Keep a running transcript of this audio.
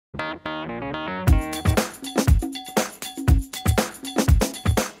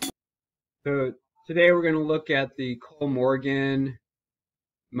So today we're going to look at the Kollmorgen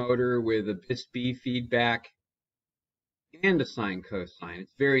motor with a BiSS-B feedback and a sine cosine.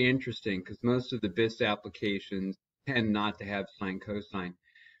 It's very interesting because most of the BiSS applications tend not to have sine cosine.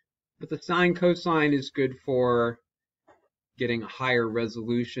 But the sine cosine is good for getting a higher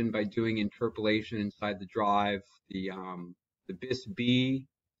resolution by doing interpolation inside the drive. The BiSS-B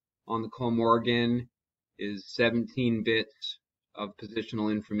on the Kollmorgen is 17 bits of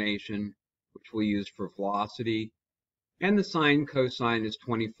positional information, which we'll use for velocity. And the sine cosine is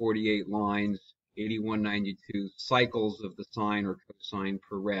 2048 lines, 8192 cycles of the sine or cosine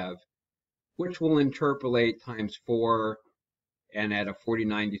per rev, which will interpolate times 4 and add a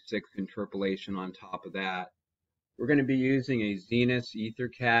 4096 interpolation on top of that. We're going to be using a Xenus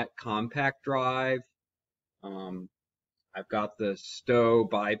EtherCAT compact drive. I've got the stow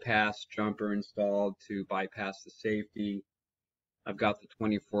bypass jumper installed to bypass the safety. I've got the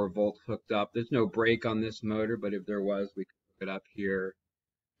 24 volts hooked up. There's no brake on this motor, but if there was, we could hook it up here.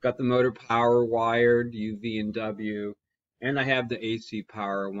 Got the motor power wired, UV and W, and I have the AC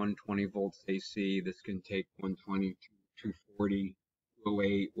power, 120 volts AC. This can take 120, 240,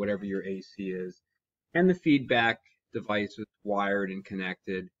 208, whatever your AC is. And the feedback device is wired and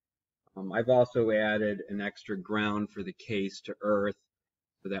connected. I've also added an extra ground for the case to earth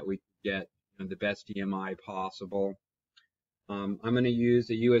so that we can get the best EMI possible. I'm going to use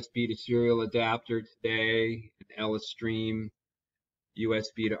a USB to serial adapter today, an Ellis Stream,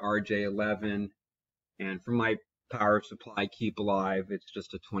 USB to RJ11, and for my power supply Keep Alive, it's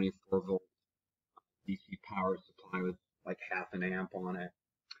just a 24 volt DC power supply with like half an amp on it.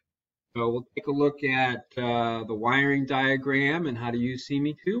 So we'll take a look at the wiring diagram and how to use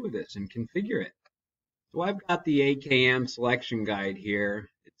CME2 with this and configure it. So I've got the AKM selection guide here.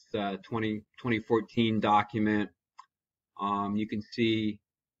 It's a 2014 document. You can see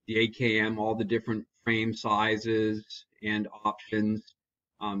the AKM, all the different frame sizes and options.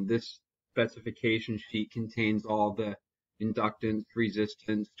 This specification sheet contains all the inductance,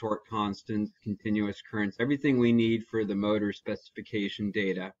 resistance, torque constants, continuous currents, everything we need for the motor specification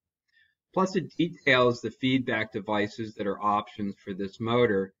data. Plus it details the feedback devices that are options for this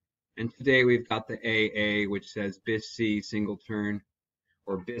motor. And today we've got the AA, which says BiSS-C single turn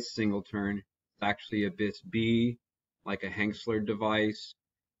or BiSS single turn. It's actually a BiSS-B, like a Henschler device.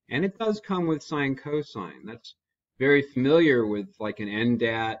 And it does come with sine cosine. That's very familiar with like an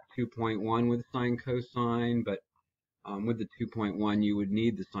NDAT 2.1 with sine cosine, but with the 2.1 you would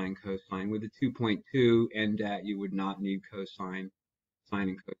need the sine cosine. With the 2.2 NDAT you would not need cosine, sine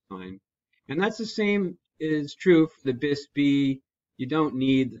and cosine. And that's the same is true for the BiSS-B. You don't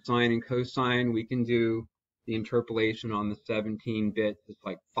need the sine and cosine. We can do the interpolation on the 17 bits. It's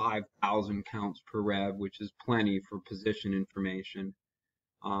like 5,000 counts per rev, which is plenty for position information.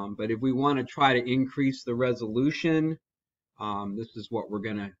 But if we want to try to increase the resolution, this is what we're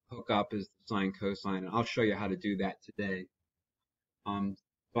going to hook up as the sine cosine. And I'll show you how to do that today. So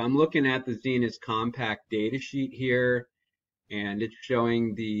I'm looking at the Xenus compact data sheet here, and it's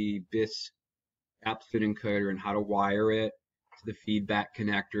showing the BiSS absolute encoder and how to wire it to the feedback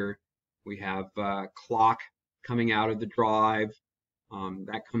connector. We have clock coming out of the drive.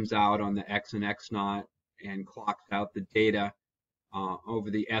 That comes out on the X and X naught and clocks out the data over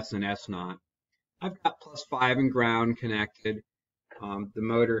the S and S naught. I've got +5 and ground connected. The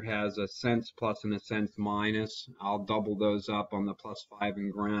motor has a sense plus and a sense minus. I'll double those up on the +5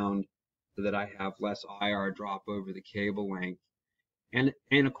 and ground so that I have less IR drop over the cable length. And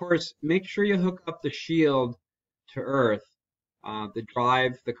of course, make sure you hook up the shield to earth. The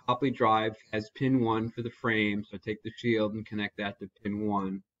drive, the Copley drive, has pin 1 for the frame, so take the shield and connect that to pin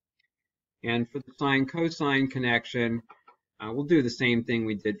 1. And for the sine cosine connection, we'll do the same thing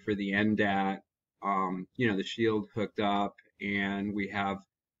we did for the NDAT. The shield hooked up, and we have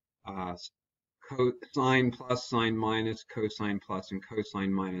sine plus, sine minus, cosine plus, and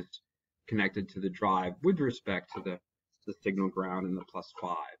cosine minus connected to the drive with respect to the signal ground and the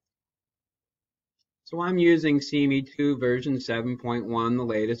 +5. So I'm using CME2 version 7.1, the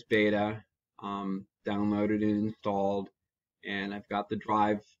latest beta, downloaded and installed, and I've got the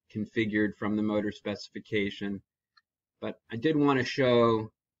drive configured from the motor specification. But I did want to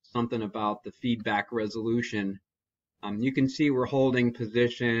show something about the feedback resolution. You can see we're holding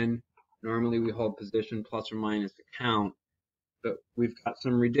position. Normally we hold position plus or minus a count, but we've got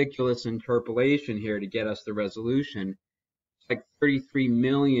some ridiculous interpolation here to get us the resolution. It's like 33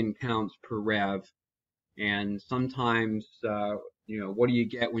 million counts per rev. And sometimes, what do you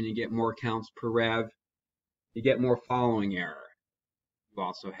get when you get more counts per rev? You get more following error. You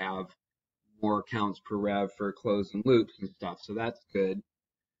also have more counts per rev for closing loops and stuff, so that's good.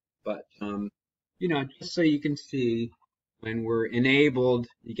 But, you know, just so you can see, when we're enabled,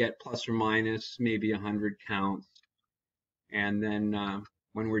 you get plus or minus maybe 100 counts. And then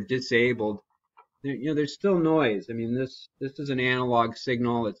when we're disabled, you know, there's still noise. I mean, this is an analog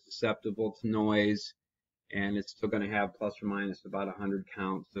signal. It's susceptible to noise, and it's still going to have plus or minus about 100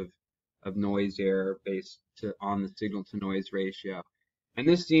 counts of noise error based on the signal to noise ratio. And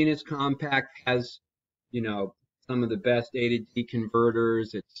this Xenus Compact has, you know, some of the best A to D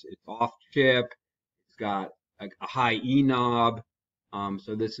converters. It's off chip. It's got a high E knob.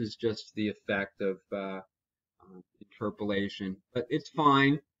 So this is just the effect of interpolation, but it's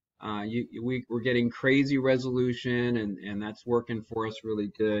fine. We're getting crazy resolution, and that's working for us really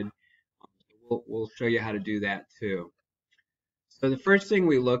good. We'll show you how to do that too. So the first thing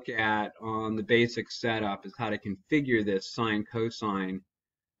we look at on the basic setup is how to configure this sine cosine.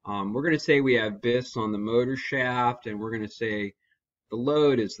 We're going to say we have BiSS on the motor shaft, and we're going to say the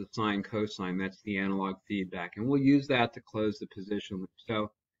load is the sine cosine. That's the analog feedback, and we'll use that to close the position loop.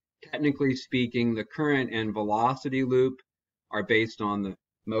 So technically speaking, the current and velocity loop are based on the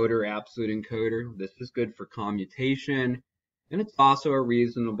motor absolute encoder. This is good for commutation, and it's also a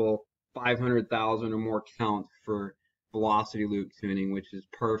reasonable 500,000 or more count for velocity loop tuning, which is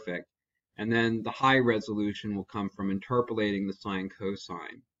perfect. And then the high resolution will come from interpolating the sine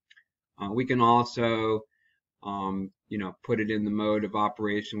cosine. We can also, you know, put it in the mode of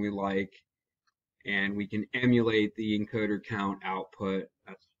operation we like, and we can emulate the encoder count output.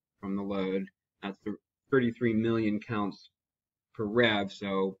 That's from the load. That's the 33 million counts per rev,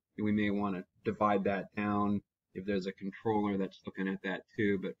 so we may want to divide that down if there's a controller that's looking at that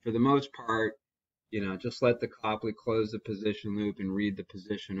too. But for the most part, you know, just let the Copley close the position loop and read the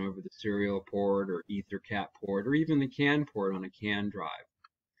position over the serial port or EtherCAT port or even the CAN port on a CAN drive.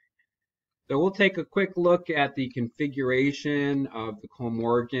 So we'll take a quick look at the configuration of the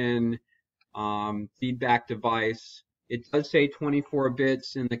Kollmorgen feedback device. It does say 24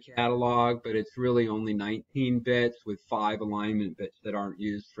 bits in the catalog, but it's really only 19 bits with 5 alignment bits that aren't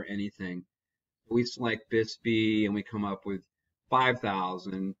used for anything. We select BiSS-B and we come up with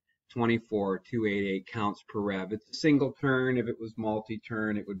 5,024,288 counts per rev. It's a single turn. If it was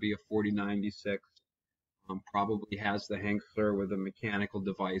multi-turn, it would be a 4096. Probably has the Henksler with a mechanical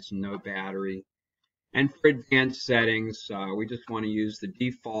device and no battery. And for advanced settings, we just want to use the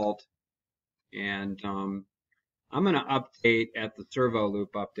default. And I'm going to update at the servo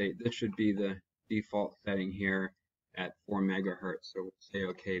loop update. This should be the default setting here at 4 megahertz. So we'll say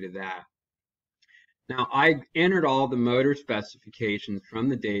OK to that. Now, I entered all the motor specifications from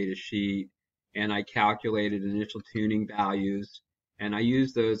the data sheet, and I calculated initial tuning values, and I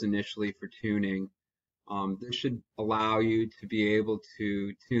used those initially for tuning. This should allow you to be able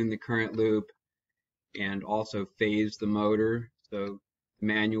to tune the current loop and also phase the motor. So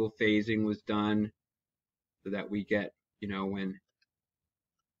manual phasing was done so that we get, you know, when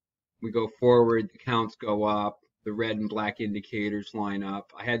we go forward, the counts go up, the red and black indicators line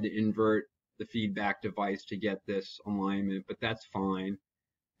up. I had to invert the feedback device to get this alignment, but that's fine.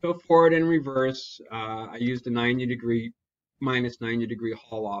 Go forward and reverse. I used a minus 90 degree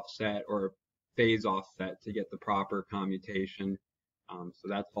Hall offset or phase offset to get the proper commutation. So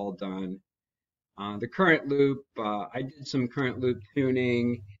that's all done. The current loop, I did some current loop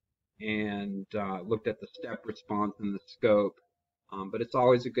tuning and looked at the step response in the scope. But it's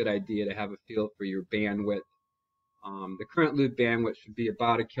always a good idea to have a feel for your bandwidth. The current loop bandwidth should be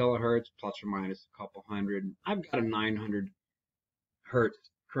about a kilohertz plus or minus a couple hundred. I've got a 900 hertz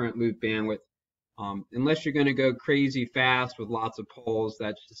current loop bandwidth. Unless you're going to go crazy fast with lots of poles,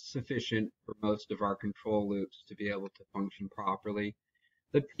 that's sufficient for most of our control loops to be able to function properly.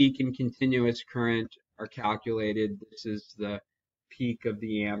 The peak and continuous current are calculated. This is the peak of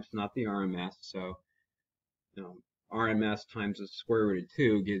the amps, not the RMS. So, you know, RMS times the square root of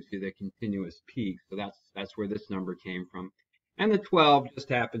 2 gives you the continuous peak. So that's where this number came from. And the 12 just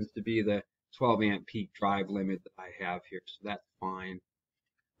happens to be the 12 amp peak drive limit that I have here. So that's fine.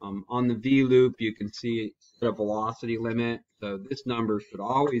 On the V loop, you can see set a velocity limit. So this number should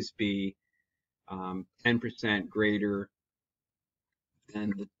always be 10% greater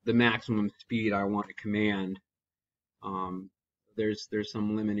than the maximum speed I want to command. There's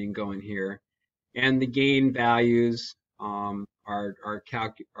some limiting going here. And the gain values are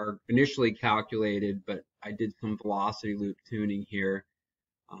initially calculated, but I did some velocity loop tuning here.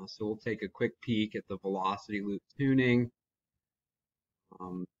 So we'll take a quick peek at the velocity loop tuning.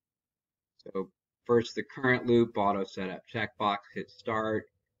 So first, the current loop auto setup checkbox, hit start.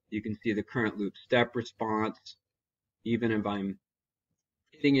 You can see the current loop step response. Even if I'm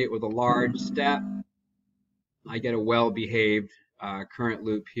hitting it with a large step, I get a well-behaved current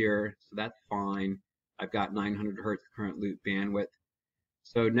loop here, so that's fine. I've got 900 hertz current loop bandwidth.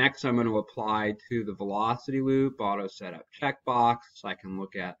 So next I'm going to apply to the velocity loop, auto setup checkbox, so I can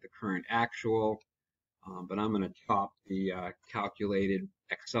look at the current actual, but I'm going to chop the calculated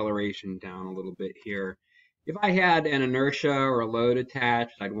acceleration down a little bit here. If I had an inertia or a load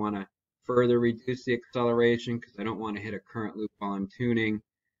attached, I'd want to further reduce the acceleration because I don't want to hit a current loop while I'm tuning.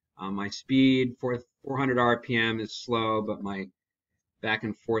 My speed for 400 RPM is slow, but my back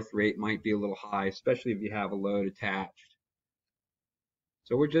and forth rate might be a little high, especially if you have a load attached.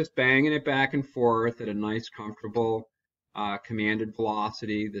 So we're just banging it back and forth at a nice, comfortable commanded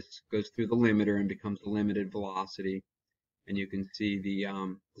velocity. This goes through the limiter and becomes a limited velocity. And you can see the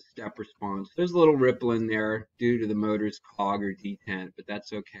step response. There's a little ripple in there due to the motor's cog or detent, but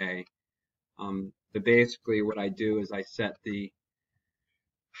that's okay. But basically what I do is I set the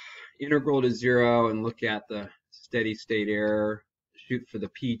integral to 0 and look at the steady state error, shoot for the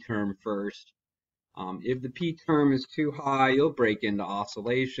P term first. If the P term is too high, you'll break into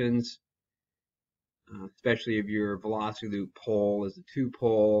oscillations, especially if your velocity loop pole is a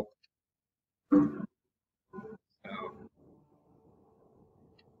 2-pole. So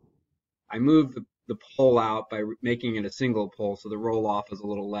I move the pole out by making it a single pole, so the roll off is a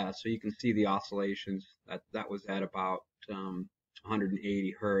little less. So you can see the oscillations. That was at about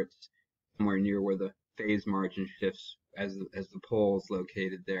 180 hertz, somewhere near where the phase margin shifts as the pole is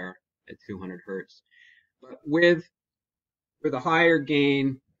located there at 200 hertz. But with a higher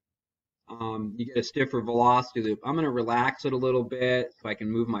gain, you get a stiffer velocity loop. I'm going to relax it a little bit so I can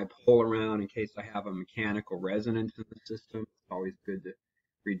move my pole around in case I have a mechanical resonance in the system. It's always good to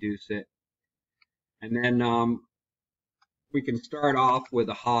reduce it. And then we can start off with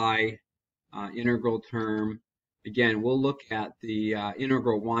a high integral term. Again, we'll look at the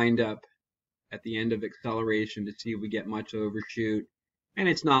integral windup at the end of acceleration to see if we get much overshoot. And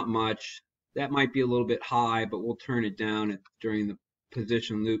it's not much. That might be a little bit high, but we'll turn it down during the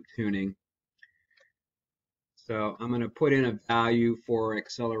position loop tuning. So I'm going to put in a value for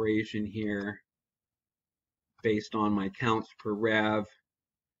acceleration here based on my counts per rev.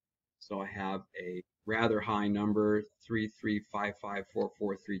 So I have a rather high number,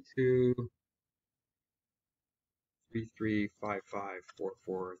 33554432.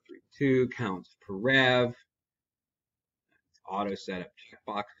 33554432 counts per rev. Auto setup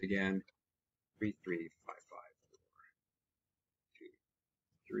checkbox again.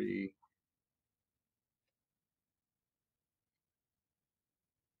 335543.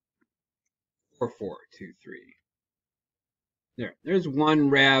 4423. There's one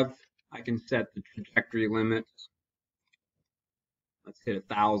rev. I can set the trajectory limits. Let's hit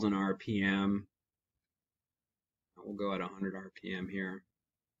 1,000 RPM. We'll go at 100 RPM here.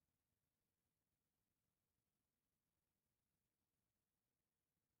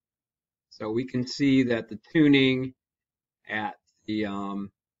 So we can see that the tuning at the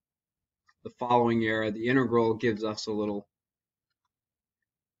following error, the integral gives us a little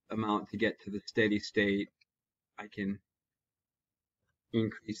amount to get to the steady state. I can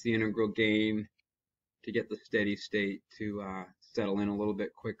increase the integral gain to get the steady state to settle in a little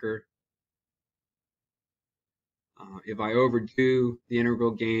bit quicker. If I overdo the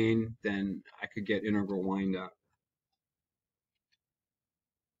integral gain, then I could get integral windup.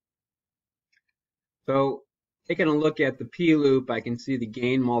 So taking a look at the P loop, I can see the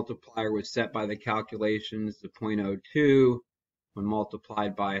gain multiplier was set by the calculations to 0.02. When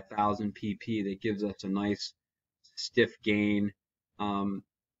multiplied by 1,000 pp, that gives us a nice stiff gain.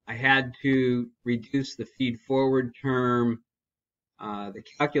 I had to reduce the feed forward term. The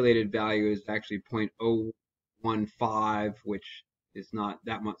calculated value is actually 0.015, which is not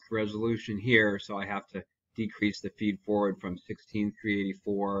that much resolution here, so I have to decrease the feed forward from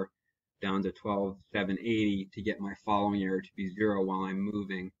 16,384 down to 12,780 to get my following error to be 0 while I'm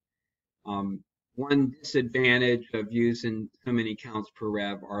moving. One disadvantage of using so many counts per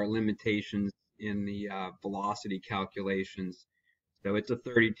rev are limitations in the velocity calculations. So it's a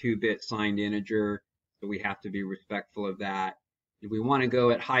 32-bit signed integer, so we have to be respectful of that. If we want to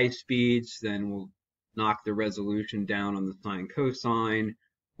go at high speeds, then we'll knock the resolution down on the sine cosine,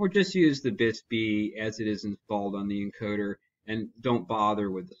 or just use the BiSS-B as it is installed on the encoder, and don't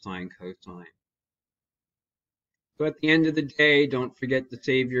bother with the sine cosine. So at the end of the day, don't forget to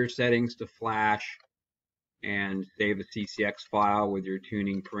save your settings to flash and save a CCX file with your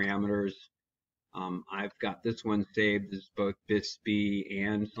tuning parameters. I've got this one saved as both BiSS-B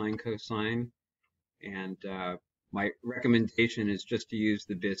and sine cosine, and my recommendation is just to use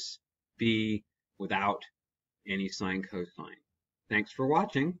the BiSS-B without any sine cosine. Thanks for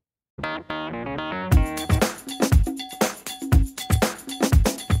watching.